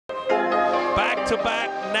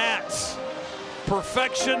Back-to-back Nats.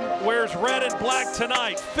 Perfection wears red and black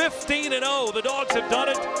tonight. 15-0, the Dogs have done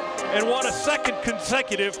it and won a second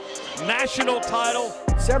consecutive national title.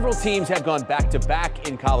 Several teams have gone back-to-back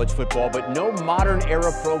in college football, but no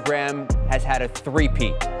modern-era program has had a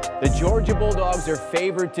three-peat. The Georgia Bulldogs are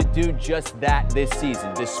favored to do just that this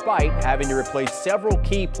season, despite having to replace several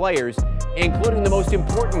key players, including the most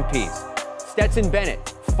important piece, Stetson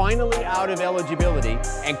Bennett, finally out of eligibility,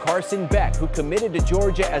 and Carson Beck, who committed to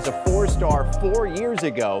Georgia as a four-star 4 years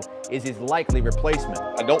ago, is his likely replacement.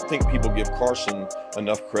 I don't think people give Carson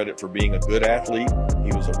enough credit for being a good athlete.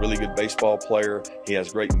 He was a really good baseball player. He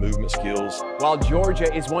has great movement skills. While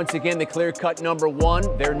Georgia is once again the clear-cut number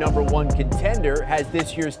one, their number one contender has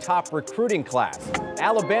this year's top recruiting class.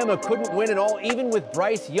 Alabama couldn't win it all, even with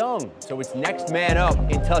Bryce Young, so it's next man up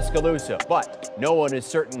in Tuscaloosa. But no one is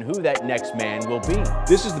certain who that next man will be.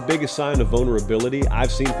 This is the biggest sign of vulnerability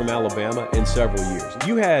I've seen from Alabama in several years.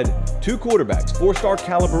 You had two quarterbacks, four-star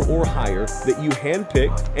caliber or higher, that you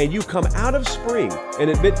handpicked, and you come out of spring and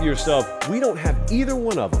admit to yourself, we don't have either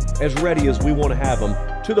one of them as ready as we want to have them,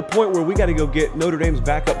 to the point where we got to go get Notre Dame's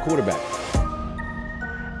backup quarterback.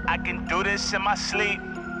 I can do this in my sleep.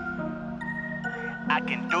 I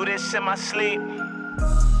can do this in my sleep.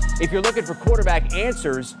 If you're looking for quarterback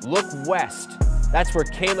answers, look west. That's where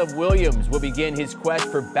Caleb Williams will begin his quest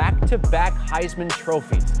for back-to-back Heisman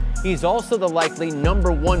trophies. He's also the likely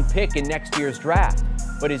number one pick in next year's draft.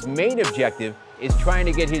 But his main objective is trying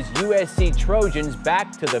to get his USC Trojans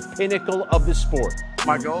back to the pinnacle of the sport.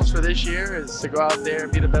 My goals for this year is to go out there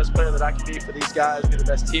and be the best player that I can be for these guys, be the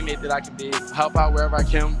best teammate that I can be, help out wherever I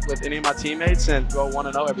can with any of my teammates, and go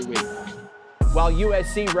 1-0 every week. While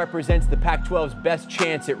USC represents the Pac-12's best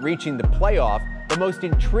chance at reaching the playoff, the most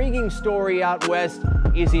intriguing story out west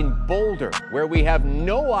is in Boulder, where we have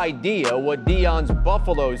no idea what Deion's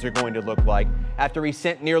Buffaloes are going to look like after he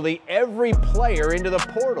sent nearly every player into the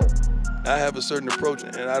portal. I have a certain approach,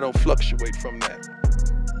 and I don't fluctuate from that.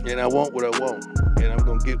 And I want what I want, and I'm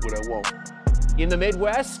going to get what I want. In the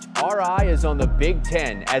Midwest, our eye is on the Big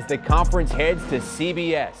Ten as the conference heads to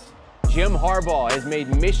CBS. Jim Harbaugh has made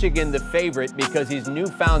Michigan the favorite because his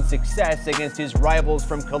newfound success against his rivals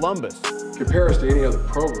from Columbus. Compare us to any other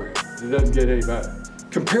program, it doesn't get any better.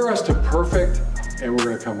 Compare us to perfect, and we're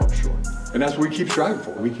going to come up short. And that's what we keep striving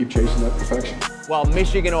for. We keep chasing that perfection. While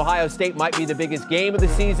Michigan-Ohio State might be the biggest game of the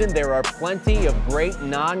season, there are plenty of great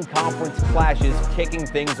non-conference clashes kicking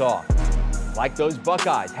things off. Like those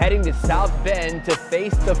Buckeyes heading to South Bend to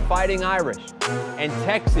face the Fighting Irish. And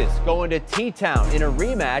Texas going to T-Town in a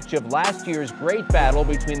rematch of last year's great battle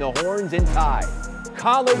between the Horns and Tide.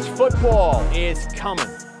 College football is coming.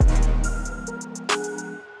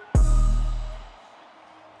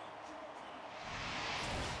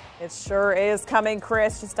 It sure is coming,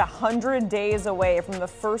 Chris. Just 100 days away from the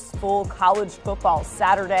first full college football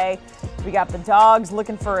Saturday. We got the Dogs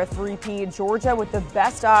looking for a three-peat. Georgia with the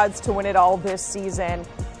best odds to win it all this season.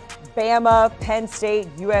 Bama, Penn State,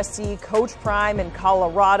 USC, Coach Prime, and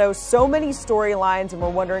Colorado. So many storylines, and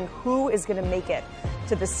we're wondering who is going to make it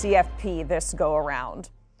to the CFP this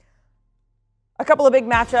go-around. A couple of big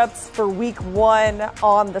matchups for week one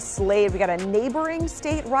on the slate. We got a neighboring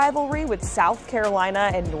state rivalry with South Carolina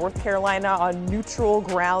and North Carolina on neutral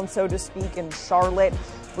ground, so to speak, in Charlotte.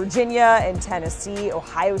 Virginia and Tennessee,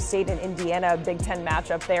 Ohio State and Indiana, a Big Ten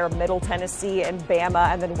matchup there, Middle Tennessee and Bama,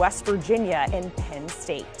 and then West Virginia and Penn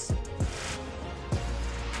State.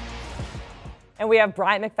 And we have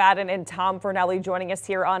Brian McFadden and Tom Fornelli joining us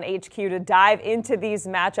here on HQ to dive into these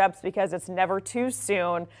matchups because it's never too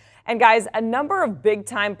soon. And guys, a number of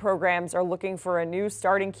big-time programs are looking for a new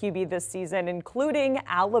starting QB this season, including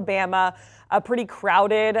Alabama, a pretty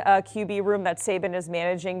crowded QB room that Saban is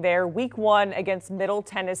managing there. Week one against Middle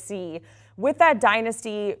Tennessee. With that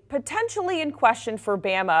dynasty potentially in question for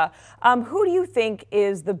Bama, who do you think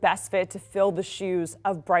is the best fit to fill the shoes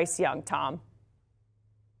of Bryce Young, Tom?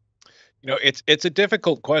 You know, it's a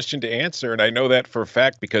difficult question to answer, and I know that for a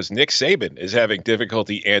fact because Nick Saban is having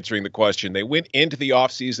difficulty answering the question. They went into the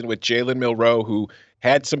offseason with Jalen Milroe, who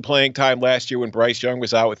had some playing time last year when Bryce Young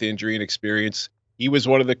was out with injury and experience. He was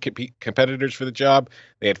one of the competitors for the job.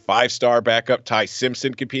 They had five-star backup Ty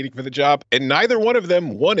Simpson competing for the job, and neither one of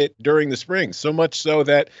them won it during the spring, so much so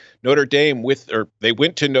that Notre Dame they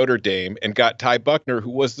went to Notre Dame and got Ty Buckner,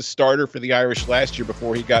 who was the starter for the Irish last year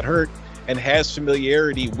before he got hurt, and has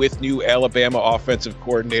familiarity with new Alabama offensive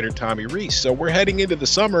coordinator Tommy Rees. So we're heading into the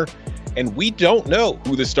summer, And we don't know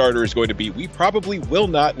who the starter is going to be. We probably will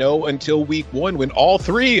not know until week 1, when all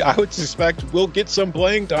 3, I would suspect, will get some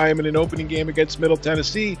playing time in an opening game against Middle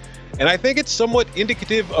Tennessee. And I think it's somewhat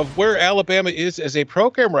indicative of where Alabama is as a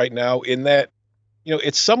program right now, in that,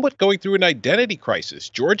 it's somewhat going through an identity crisis.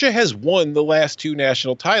 Georgia has won the last 2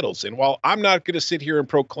 national titles. And while I'm not going to sit here and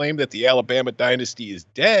proclaim that the Alabama dynasty is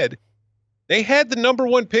dead, they had the number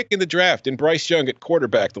 1 pick in the draft in Bryce Young at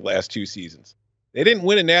quarterback the last 2 seasons. They didn't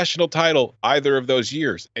win a national title either of those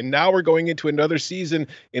years. And now we're going into another season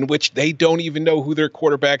in which they don't even know who their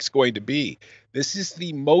quarterback's going to be. This is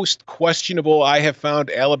the most questionable I have found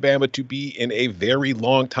Alabama to be in a very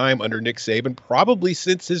long time under Nick Saban, probably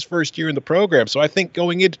since his first year in the program. So I think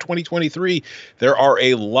going into 2023, there are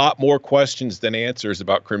a lot more questions than answers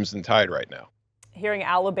about Crimson Tide right now. Hearing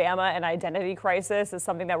Alabama and identity crisis is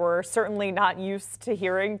something that we're certainly not used to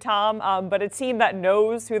hearing, Tom, but a team that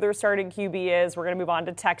knows who their starting QB is. We're going to move on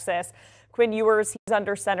to Texas. Quinn Ewers, he's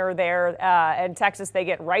under center there. And Texas, they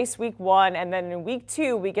get Rice week 1, and then in week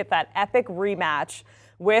 2, we get that epic rematch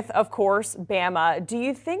with, of course, Bama. Do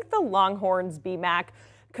you think the Longhorns, B-Mac,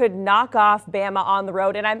 could knock off Bama on the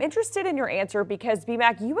road? And I'm interested in your answer because,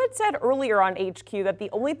 B-Mac, you had said earlier on HQ that the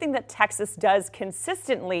only thing that Texas does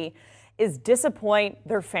consistently is disappoint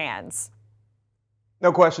their fans.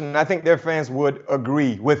 No question. I think their fans would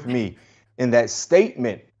agree with me in that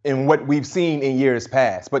statement in what we've seen in years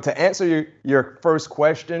past. But to answer your first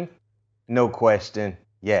question, no question,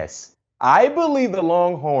 yes. I believe the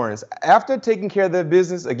Longhorns, after taking care of their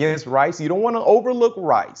business against Rice, you don't want to overlook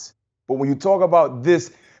Rice. But when you talk about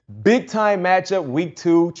this big-time matchup, week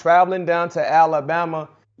 2, traveling down to Alabama,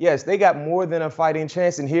 yes, they got more than a fighting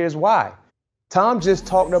chance, and here's why. Tom just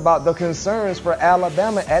talked about the concerns for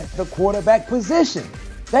Alabama at the quarterback position.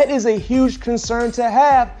 That is a huge concern to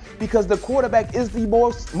have because the quarterback is the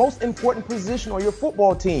most important position on your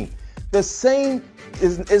football team. The same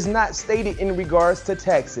is not stated in regards to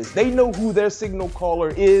Texas. They know who their signal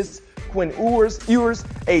caller is. Quinn Ewers,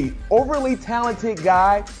 a overly talented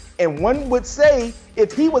guy, and one would say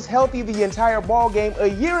if he was healthy the entire ball game a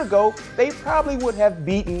year ago, they probably would have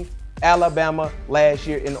beaten Alabama last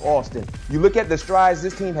year in Austin. You look at the strides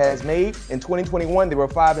this team has made. In 2021, they were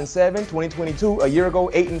 5-7. 2022, a year ago,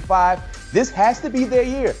 8-5. This has to be their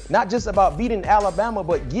year. Not just about beating Alabama,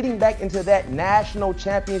 but getting back into that national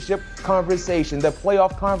championship conversation, the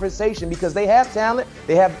playoff conversation, because they have talent.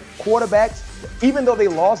 They have quarterbacks. Even though they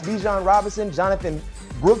lost Bijan Robinson, Jonathan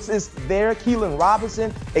Brooks is there, Keelan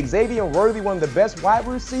Robinson, Xavier Worthy, one of the best wide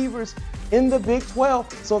receivers in the Big 12.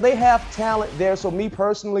 So they have talent there. So me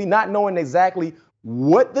personally, not knowing exactly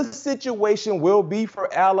what the situation will be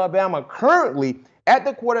for Alabama currently at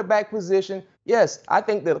the quarterback position, yes, I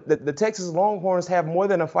think that the Texas Longhorns have more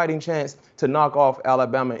than a fighting chance to knock off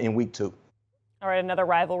Alabama in week 2. All right, another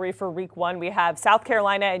rivalry for week 1. We have South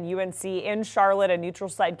Carolina and UNC in Charlotte, a neutral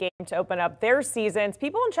site game to open up their seasons.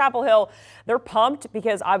 People in Chapel Hill, they're pumped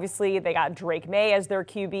because obviously they got Drake May as their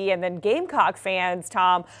QB, and then Gamecock fans,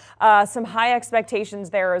 Tom, some high expectations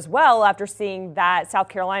there as well after seeing that South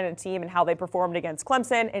Carolina team and how they performed against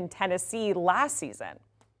Clemson and Tennessee last season.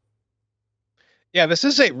 Yeah, this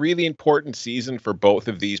is a really important season for both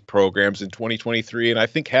of these programs in 2023, and I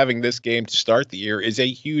think having this game to start the year is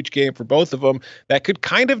a huge game for both of them that could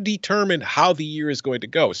kind of determine how the year is going to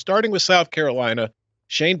go. Starting with South Carolina,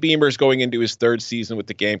 Shane Beamer's going into his 3rd season with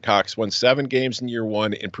the Gamecocks, won 7 games in year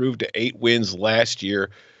 1, improved to 8 wins last year.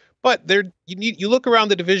 But you look around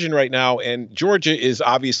the division right now, and Georgia is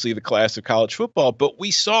obviously the class of college football. But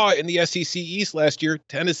we saw in the SEC East last year,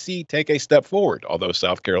 Tennessee take a step forward, although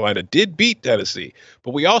South Carolina did beat Tennessee.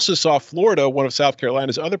 But we also saw Florida, one of South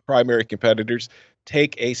Carolina's other primary competitors,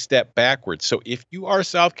 take a step backwards. So if you are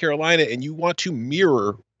South Carolina and you want to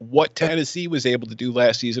mirror what Tennessee was able to do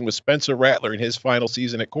last season with Spencer Rattler in his final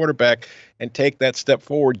season at quarterback and take that step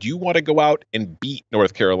forward, you want to go out and beat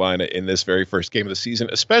North Carolina in this very first game of the season,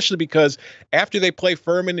 especially because after they play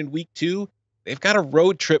Furman in week 2, they've got a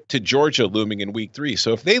road trip to Georgia looming in week 3.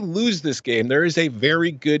 So if they lose this game, there is a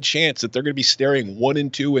very good chance that they're going to be staring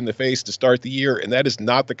 1-2 in the face to start the year. And that is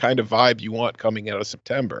not the kind of vibe you want coming out of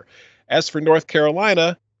September. As for North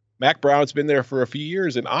Carolina, Mac Brown's been there for a few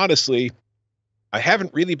years. And honestly, I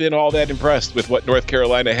haven't really been all that impressed with what North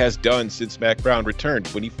Carolina has done since Mac Brown returned.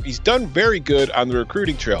 When he's done very good on the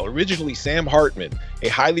recruiting trail. Originally, Sam Hartman, a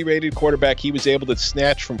highly rated quarterback, he was able to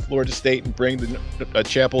snatch from Florida State and bring to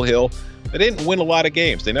Chapel Hill. They didn't win a lot of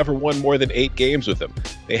games. They never won more than 8 games with him.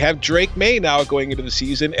 They have Drake May now going into the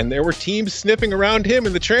season, and there were teams sniffing around him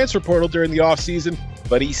in the transfer portal during the offseason,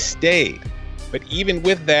 but he stayed. But even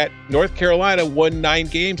with that, North Carolina won 9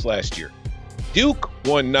 games last year. Duke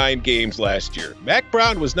won 9 games last year. Mack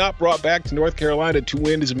Brown was not brought back to North Carolina to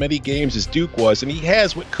win as many games as Duke was, and he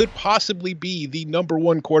has what could possibly be the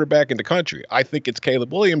 #1 quarterback in the country. I think it's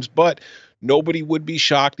Caleb Williams, but nobody would be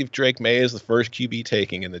shocked if Drake May is the first QB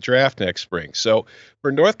taking in the draft next spring. So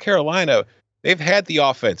for North Carolina, they've had the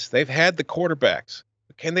offense. They've had the quarterbacks.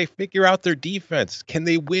 Can they figure out their defense? Can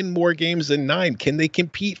they win more games than 9? Can they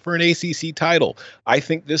compete for an ACC title? I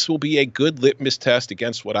think this will be a good litmus test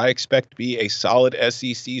against what I expect to be a solid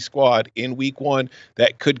SEC squad in week 1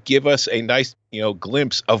 that could give us a nice,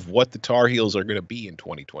 glimpse of what the Tar Heels are going to be in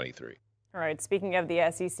 2023. All right, speaking of the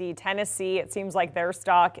SEC, Tennessee, it seems like their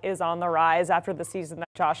stock is on the rise after the season that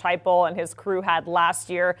Josh Heupel and his crew had last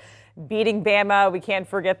year, beating Bama. We can't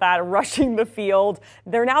forget that, rushing the field.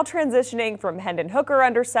 They're now transitioning from Hendon Hooker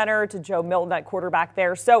under center to Joe Milton at quarterback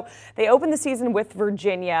there. So they opened the season with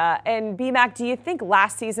Virginia. And BMAC, do you think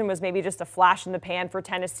last season was maybe just a flash in the pan for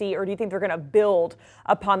Tennessee, or do you think they're going to build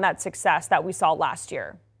upon that success that we saw last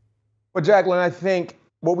year? Well, Jacqueline, I think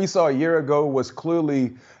what we saw a year ago was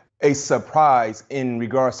clearly a surprise in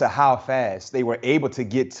regards to how fast they were able to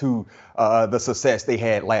get to the success they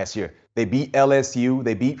had last year. They beat LSU,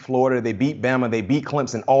 they beat Florida, they beat Bama, they beat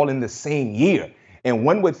Clemson all in the same year. And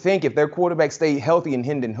one would think if their quarterback stayed healthy and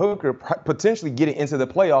Hendon Hooker, potentially getting into the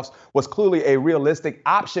playoffs was clearly a realistic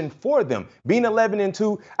option for them. Being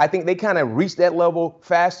 11-2, I think they kind of reached that level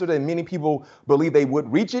faster than many people believe they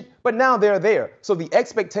would reach it. But now they're there. So the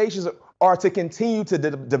expectations are to continue to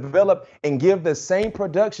develop and give the same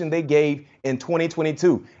production they gave in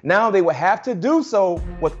 2022. Now they will have to do so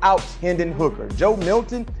without Hendon Hooker. Joe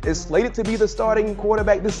Milton is slated to be the starting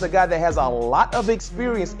quarterback. This is a guy that has a lot of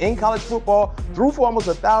experience in college football, threw for almost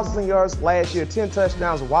 1,000 yards last year, 10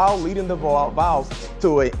 touchdowns while leading the Vols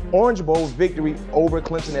to an Orange Bowl victory over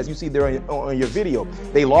Clemson, as you see there on your video.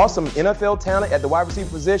 They lost some NFL talent at the wide receiver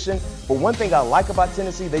position, but one thing I like about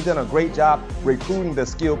Tennessee, they've done a great job recruiting the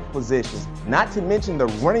skill positions, not to mention the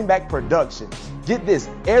running back production. Get this,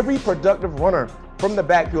 every productive runner from the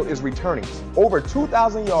backfield is returning. Over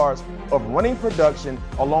 2,000 yards of running production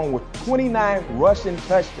along with 29 rushing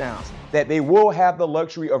touchdowns that they will have the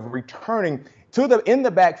luxury of returning in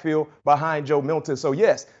the backfield behind Joe Milton. So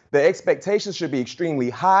yes, the expectations should be extremely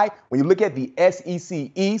high. When you look at the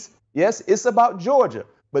SEC East, yes, it's about Georgia,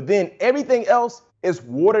 but then everything else is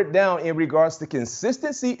watered down in regards to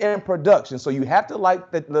consistency and production. So you have to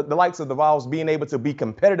like the likes of the Vols being able to be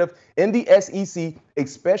competitive in the SEC,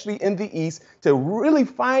 especially in the East, to really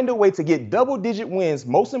find a way to get double-digit wins,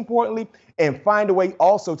 most importantly, and find a way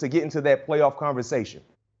also to get into that playoff conversation.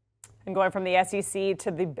 And going from the SEC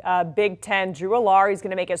to the Big Ten, Drew Allar, he's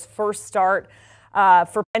going to make his first start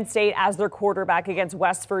for Penn State as their quarterback against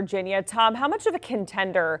West Virginia. Tom, how much of a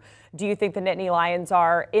contender do you think the Nittany Lions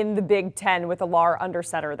are in the Big Ten with Allar under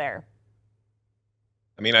center there?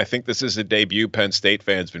 I mean, I think this is a debut Penn State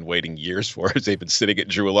fans been waiting years for. They've been sitting at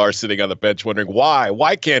Drew Allar, sitting on the bench, wondering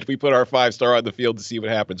why can't we put our 5-star on the field to see what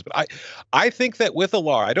happens? But I think that with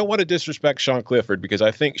Allar, I don't want to disrespect Sean Clifford, because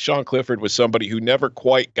I think Sean Clifford was somebody who never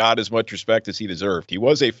quite got as much respect as he deserved. He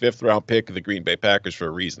was a 5th-round pick of the Green Bay Packers for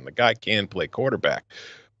a reason. The guy can play quarterback.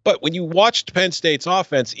 But when you watched Penn State's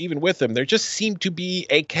offense, even with him, there just seemed to be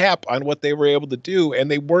a cap on what they were able to do, and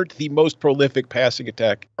they weren't the most prolific passing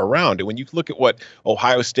attack around. And when you look at what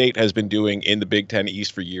Ohio State has been doing in the Big Ten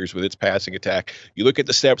East for years with its passing attack, you look at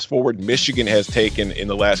the steps forward Michigan has taken in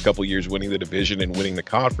the last couple of years, winning the division and winning the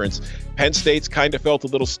conference, Penn State's kind of felt a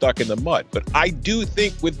little stuck in the mud. But I do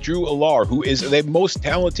think with Drew Allar, who is the most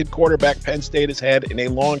talented quarterback Penn State has had in a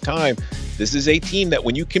long time, this is a team that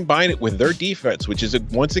when you combine it with their defense, which is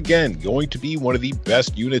once again going to be one of the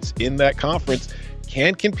best units in that conference,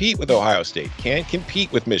 can compete with Ohio State, can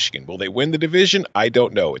compete with Michigan. Will they win the division? I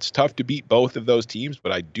don't know. It's tough to beat both of those teams,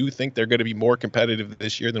 but I do think they're going to be more competitive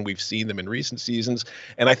this year than we've seen them in recent seasons.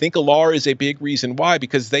 And I think Allar is a big reason why,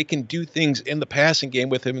 because they can do things in the passing game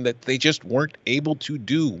with him that they just weren't able to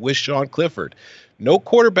do with Sean Clifford. No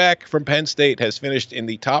quarterback from Penn State has finished in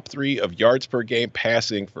the top 3 of yards per game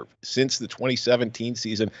passing since the 2017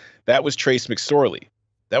 season. That was Trace McSorley.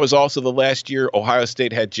 That was also the last year Ohio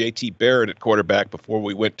State had J.T. Barrett at quarterback before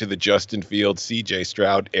we went to the Justin Fields, C.J.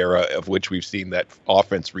 Stroud era, of which we've seen that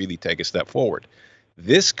offense really take a step forward.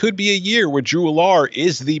 This could be a year where Drew Allar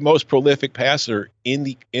is the most prolific passer in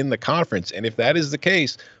the conference, and if that is the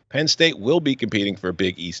case, Penn State will be competing for a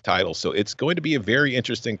Big East title. So it's going to be a very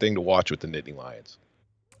interesting thing to watch with the Nittany Lions.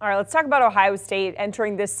 All right, let's talk about Ohio State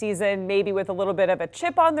entering this season maybe with a little bit of a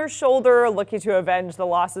chip on their shoulder, looking to avenge the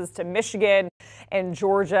losses to Michigan and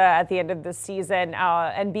Georgia at the end of the season.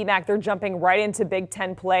 And BMAC, they're jumping right into Big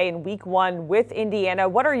Ten play in Week 1 with Indiana.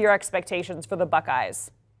 What are your expectations for the Buckeyes?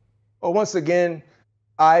 Well, once again,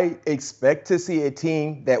 I expect to see a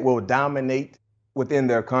team that will dominate within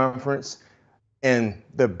their conference. And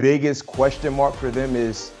the biggest question mark for them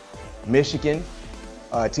is Michigan,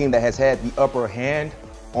 a team that has had the upper hand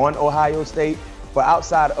on Ohio State. But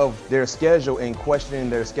outside of their schedule and questioning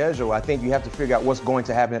their schedule, I think you have to figure out what's going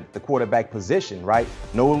to happen at the quarterback position, right?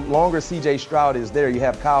 No longer C.J. Stroud is there. You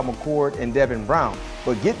have Kyle McCord and Devin Brown.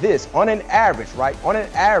 But get this, on an average, right? On an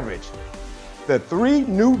average, the 3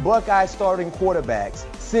 new Buckeye starting quarterbacks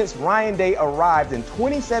since Ryan Day arrived in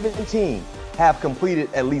 2017 have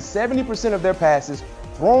completed at least 70% of their passes,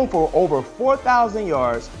 thrown for over 4,000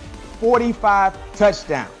 yards, 45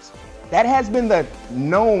 touchdowns. That has been the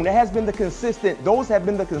known, that has been the consistent, those have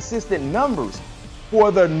been the consistent numbers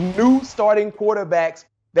for the new starting quarterbacks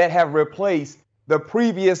that have replaced the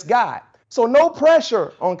previous guy. So no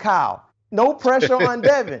pressure on Kyle, no pressure on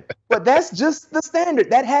Devin, but that's just the standard.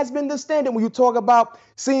 That has been the standard when you talk about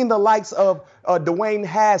seeing the likes of Dwayne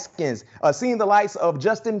Haskins, seeing the likes of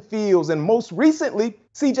Justin Fields, and most recently,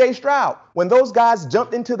 C.J. Stroud. When those guys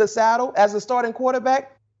jumped into the saddle as a starting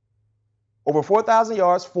quarterback, over 4,000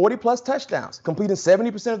 yards, 40-plus touchdowns, completing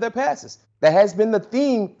 70% of their passes. That has been the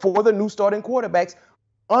theme for the new starting quarterbacks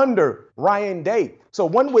under Ryan Day. So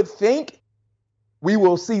one would think we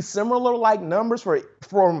will see similar-like numbers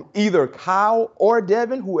from either Kyle or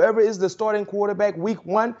Devin, whoever is the starting quarterback week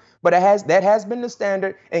 1, but that has been the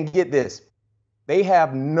standard. And get this, they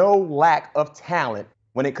have no lack of talent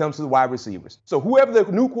when it comes to the wide receivers. So whoever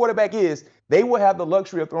the new quarterback is, they will have the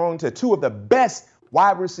luxury of throwing to 2 of the best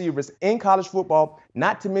wide receivers in college football,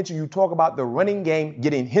 not to mention you talk about the running game,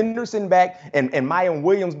 getting Henderson back and Mayan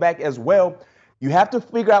Williams back as well. You have to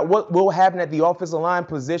figure out what will happen at the offensive line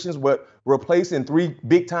positions with replacing 3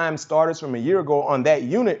 big-time starters from a year ago on that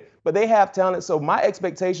unit, but they have talent. So my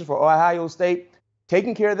expectation for Ohio State,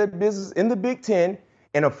 taking care of their business in the Big Ten,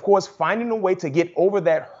 and of course, finding a way to get over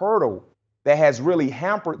that hurdle that has really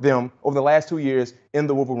hampered them over the last 2 years in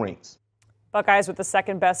the Wolverines. Buckeyes with the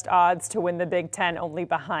second best odds to win the Big Ten, only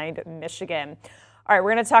behind Michigan. All right,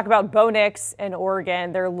 we're going to talk about Bo Nix and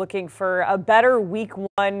Oregon. They're looking for a better week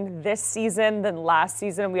 1 this season than last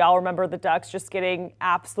season. We all remember the Ducks just getting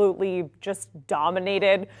absolutely just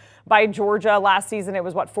dominated by Georgia last season. It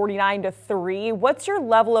was, 49-3. What's your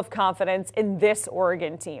level of confidence in this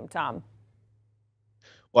Oregon team, Tom?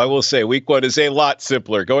 Well, I will say week 1 is a lot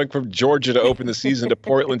simpler. Going from Georgia to open the season to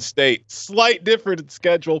Portland State, slight different in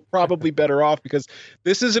schedule, probably better off because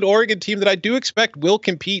this is an Oregon team that I do expect will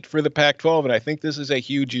compete for the Pac-12, and I think this is a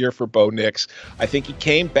huge year for Bo Nix. I think he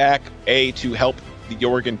came back, to help the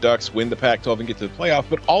Oregon Ducks win the Pac-12 and get to the playoff,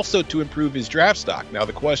 but also to improve his draft stock. Now,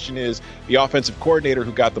 the question is, the offensive coordinator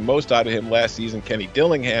who got the most out of him last season, Kenny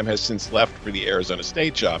Dillingham, has since left for the Arizona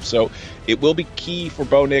State job. So it will be key for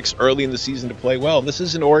Bo Nix early in the season to play well. And this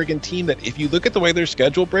is an Oregon team that, if you look at the way their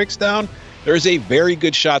schedule breaks down, there's a very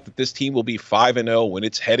good shot that this team will be 5-0 when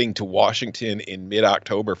it's heading to Washington in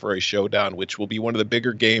mid-October for a showdown, which will be one of the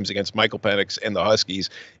bigger games against Michael Penix and the Huskies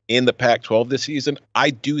in the Pac-12 this season. I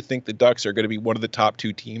do think the Ducks are going to be one of the top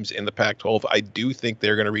 2 teams in the Pac-12. I do think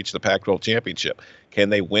they're going to reach the Pac-12 championship. Can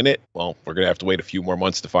they win it? Well, we're going to have to wait a few more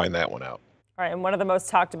months to find that one out. All right, and one of the most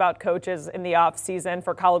talked about coaches in the offseason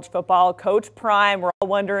for college football, Coach Prime. We're all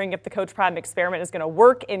wondering if the Coach Prime experiment is going to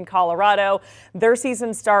work in Colorado. Their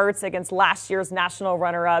season starts against last year's national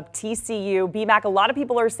runner-up, TCU. BMAC, a lot of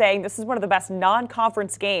people are saying this is one of the best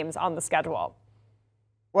non-conference games on the schedule.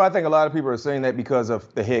 Well, I think a lot of people are saying that because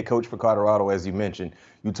of the head coach for Colorado, as you mentioned.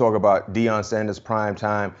 You talk about Deion Sanders prime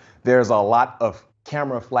time. There's a lot of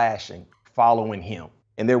camera flashing following him,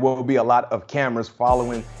 and there will be a lot of cameras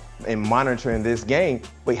following and monitoring this game.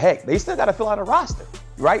 But heck, they still got to fill out a roster,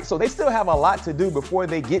 right? So they still have a lot to do before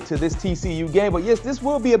they get to this TCU game. But yes, this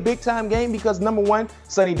will be a big time game because number 1,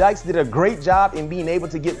 Sonny Dykes did a great job in being able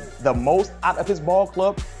to get the most out of his ball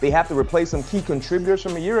club. They have to replace some key contributors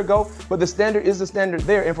from a year ago, but the standard is the standard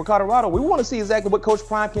there. And for Colorado, we want to see exactly what Coach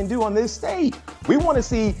Prime can do on this stage. We want to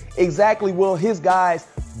see exactly will his guys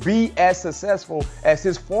be as successful as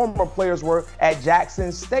his former players were at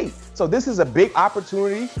Jackson State. So this is a big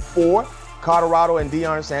opportunity for Colorado and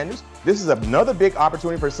Deion Sanders. This is another big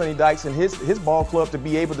opportunity for Sonny Dykes and his ball club to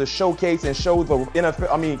be able to showcase and show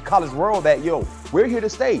the college world that, we're here to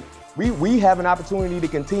stay. We have an opportunity to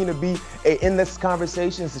continue to be in this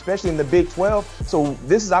conversation, especially in the Big 12. So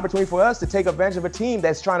this is an opportunity for us to take advantage of a team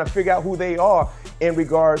that's trying to figure out who they are in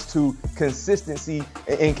regards to consistency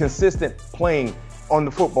and consistent playing on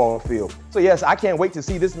the football field. So yes, I can't wait to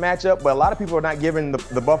see this matchup, but a lot of people are not giving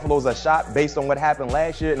the Buffaloes a shot based on what happened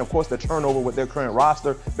last year and of course the turnover with their current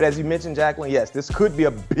roster. But as you mentioned, Jacqueline, yes, this could be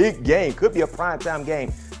a big game, could be a primetime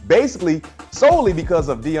game basically solely because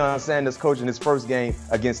of Deion Sanders coaching his first game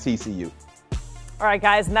against TCU. All right,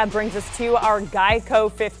 guys, and that brings us to our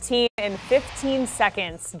Geico 15 in 15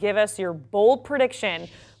 seconds. Give us your bold prediction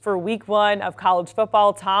for week 1 of college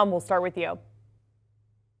football. Tom, we'll start with you.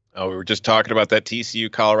 Oh, we were just talking about that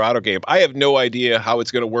TCU-Colorado game. I have no idea how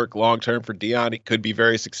it's going to work long-term for Deion. It could be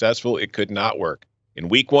very successful. It could not work. In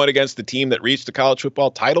week 1 against the team that reached the college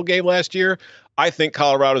football title game last year, I think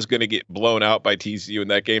Colorado is going to get blown out by TCU in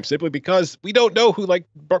that game simply because we don't know who, like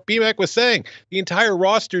BMAC was saying, the entire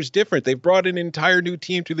roster is different. They've brought in an entire new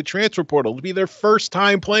team through the transfer portal. It'll be their first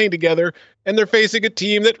time playing together, and they're facing a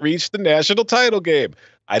team that reached the national title game.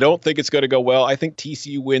 I don't think it's going to go well. I think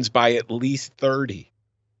TCU wins by at least 30.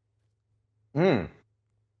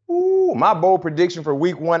 Ooh, my bold prediction for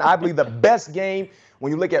week 1, I believe the best game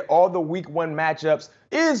when you look at all the week 1 matchups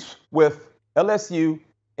is with LSU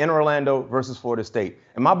in Orlando versus Florida State.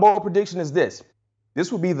 And my bold prediction is this.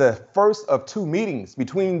 This will be the first of 2 meetings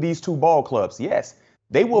between these 2 ball clubs. Yes,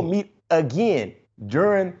 they will meet again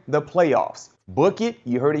during the playoffs. Book it,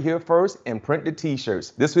 you heard it here first, and print the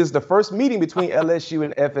t-shirts. This is the first meeting between LSU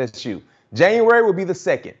and FSU. January will be the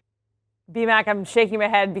second. BMAC, I'm shaking my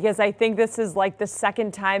head because I think this is like the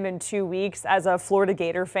second time in 2 weeks as a Florida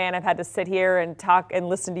Gator fan I've had to sit here and talk and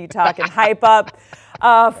listen to you talk and hype up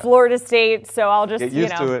Florida State. So I'll just, get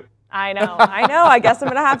used to it. I know. I guess I'm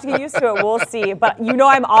going to have to get used to it. We'll see. But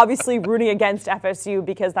I'm obviously rooting against FSU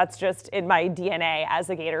because that's just in my DNA as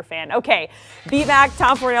a Gator fan. Okay, BMAC,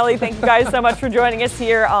 Tom Fornelli, thank you guys so much for joining us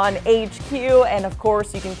here on HQ. And of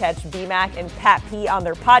course, you can catch BMAC and Pat P on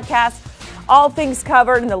their podcast. All things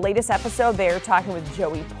covered in the latest episode. They are talking with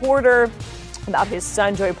Joey Porter about his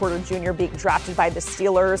son, Joey Porter Jr., being drafted by the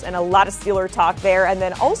Steelers, and a lot of Steeler talk there. And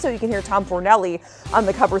then also you can hear Tom Fornelli on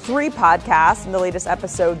the Cover 3 podcast in the latest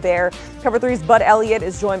episode there. Cover 3's Bud Elliott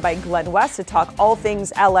is joined by Glenn West to talk all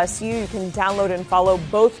things LSU. You can download and follow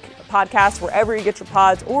both podcasts wherever you get your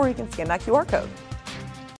pods, or you can scan that QR code.